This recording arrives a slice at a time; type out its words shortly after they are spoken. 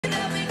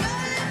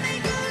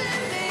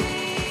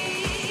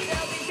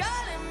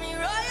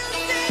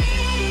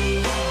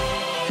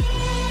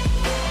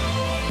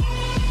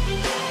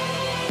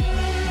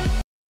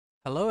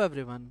Hello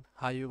everyone,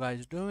 how you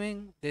guys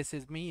doing? This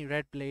is me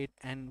RedBlade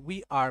and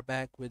we are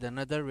back with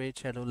another Raid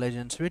Shadow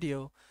Legends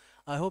video.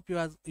 I hope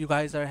you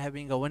guys are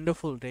having a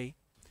wonderful day.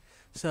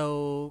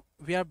 So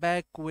we are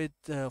back with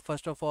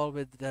first of all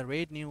with the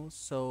raid news.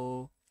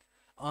 So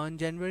on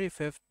January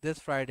 5th, this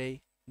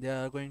Friday, they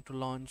are going to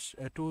launch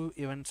two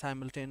events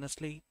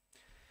simultaneously,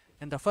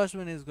 and the first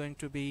one is going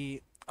to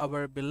be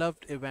our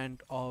beloved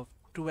event of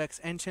 2x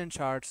ancient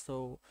shards.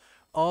 So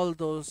all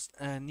those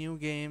new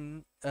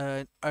game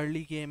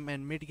early game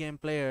and mid game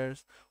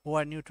players who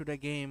are new to the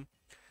game,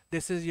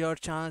 this is your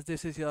chance,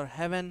 this is your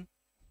heaven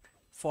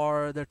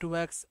for the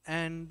 2x.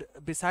 And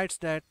besides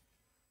that,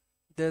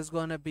 there's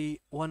gonna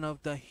be one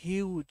of the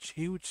huge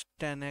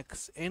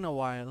 10x in a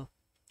while,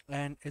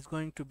 and it's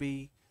going to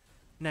be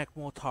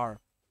Nekmothar.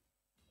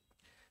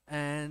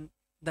 And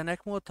the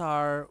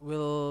Nekmothar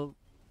will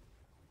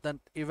the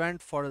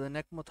event for the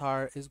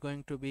Nekmothar is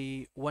going to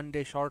be 1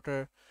 day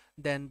shorter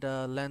than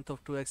the length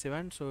of 2x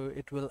event, so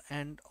it will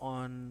end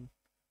on,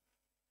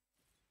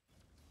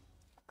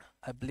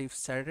 I believe,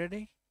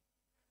 Saturday,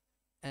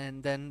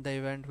 and then the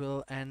event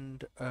will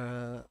end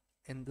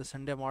in the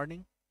Sunday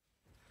morning.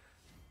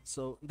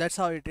 So that's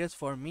how it is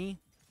for me.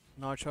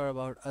 Not sure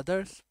about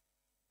others,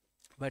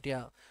 but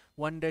yeah,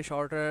 1 day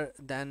shorter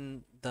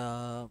than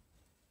the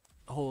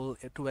whole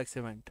 2x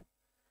event.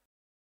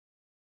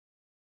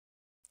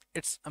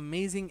 It's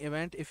amazing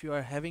event. If you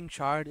are having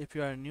shard, if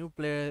you are a new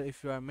player,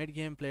 if you are a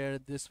mid-game player,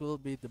 this will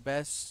be the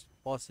best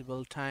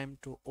possible time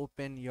to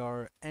open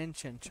your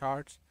ancient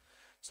shards,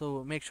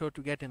 so make sure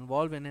to get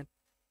involved in it.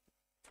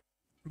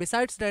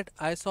 Besides that,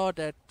 I saw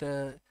that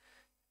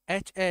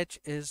HH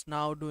is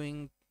now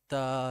doing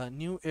the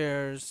New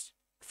Year's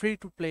free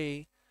to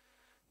play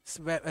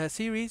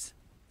series,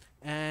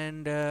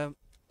 and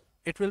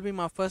it will be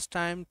my first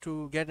time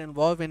to get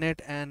involved in it.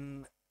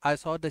 And I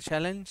saw the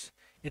challenge.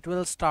 It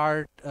will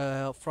start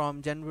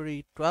from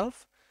January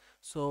 12th,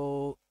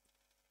 so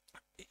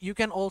you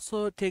can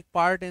also take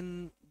part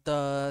in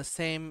the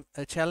same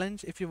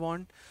challenge if you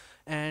want.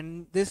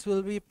 And this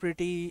will be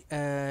pretty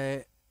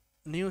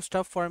new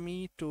stuff for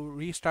me to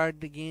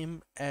restart the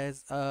game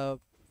as a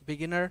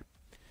beginner.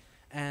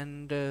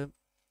 And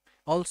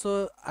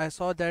also I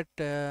saw that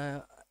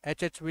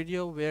HH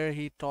video where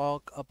he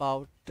talk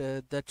about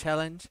the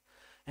challenge,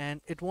 and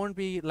it won't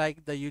be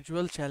like the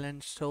usual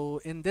challenge.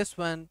 So in this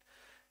one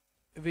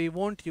we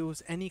won't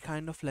use any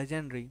kind of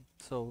legendary,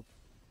 so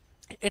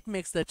it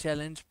makes the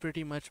challenge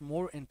pretty much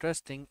more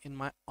interesting in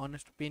my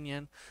honest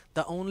opinion.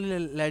 The only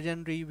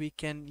legendary we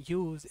can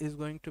use is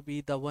going to be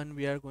the one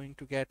we are going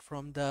to get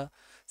from the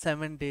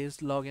 7 days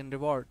login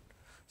reward.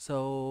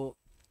 So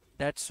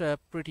that's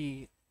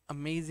pretty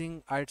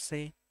amazing, I'd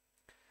say.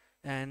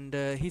 And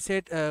he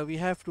said we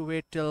have to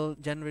wait till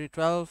January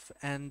 12th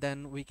and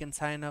then we can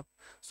sign up.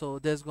 So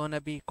there's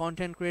gonna be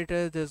content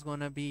creators, there's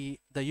gonna be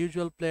the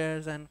usual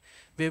players, and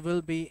we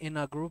will be in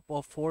a group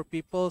of 4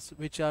 people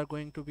which are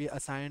going to be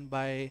assigned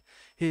by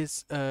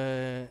his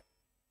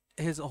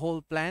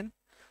whole plan.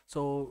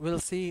 So we'll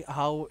see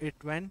how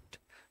it went,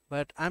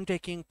 but I'm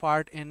taking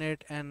part in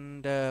it,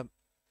 and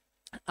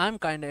I'm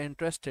kind of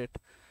interested.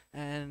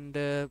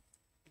 And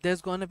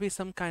there's gonna be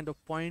some kind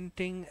of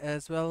pointing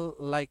as well,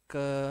 like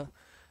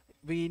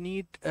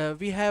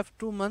we have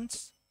 2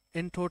 months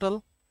in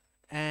total,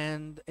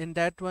 and in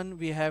that one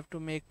we have to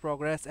make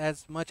progress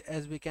as much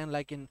as we can,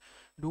 like in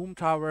Doom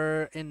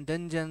Tower, in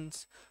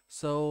dungeons.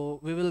 So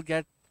we will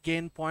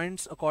gain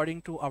points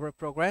according to our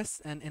progress,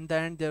 and in the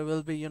end there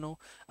will be,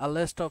 a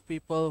list of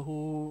people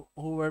who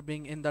were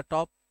being in the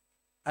top.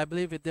 I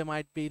believe they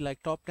might be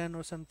like top 10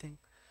 or something.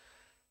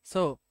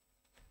 So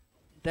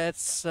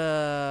that's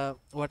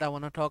what I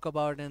want to talk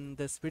about in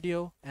this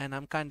video, and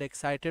I'm kind of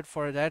excited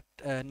for that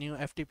new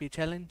F2P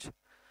challenge,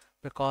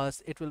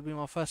 because it will be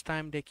my first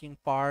time taking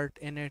part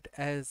in it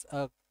as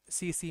a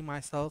CC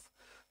myself,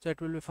 so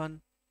it will be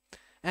fun.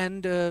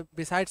 And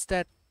besides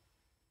that,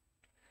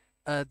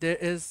 there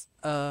is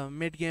a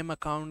mid-game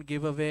account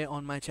giveaway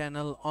on my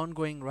channel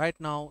ongoing right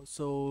now,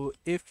 so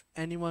if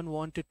anyone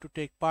wanted to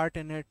take part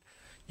in it,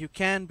 you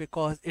can,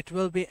 because it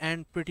will be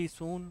end pretty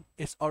soon.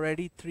 It's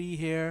already 3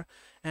 here,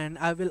 and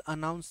I will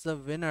announce the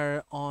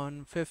winner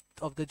on 5th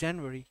of the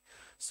January.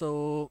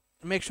 So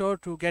make sure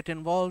to get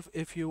involved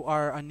if you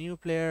are a new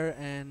player,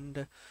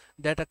 and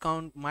that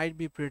account might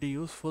be pretty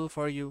useful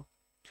for you.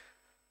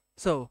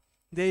 So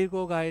there you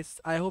go, guys.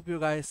 I hope you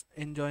guys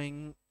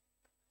enjoying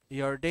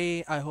your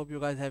day. I hope you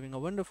guys having a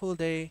wonderful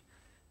day,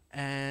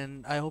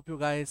 and I hope you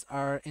guys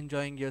are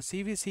enjoying your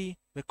CVC,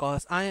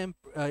 because I am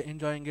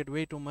enjoying it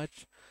way too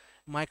much.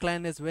 My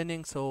clan is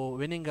winning, so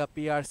winning a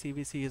PR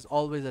CVC is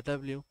always a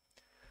W.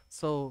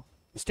 So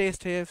stay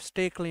safe,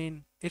 stay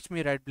clean. It's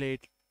me,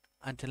 RedBlade.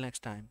 Until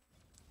next time,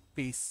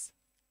 peace.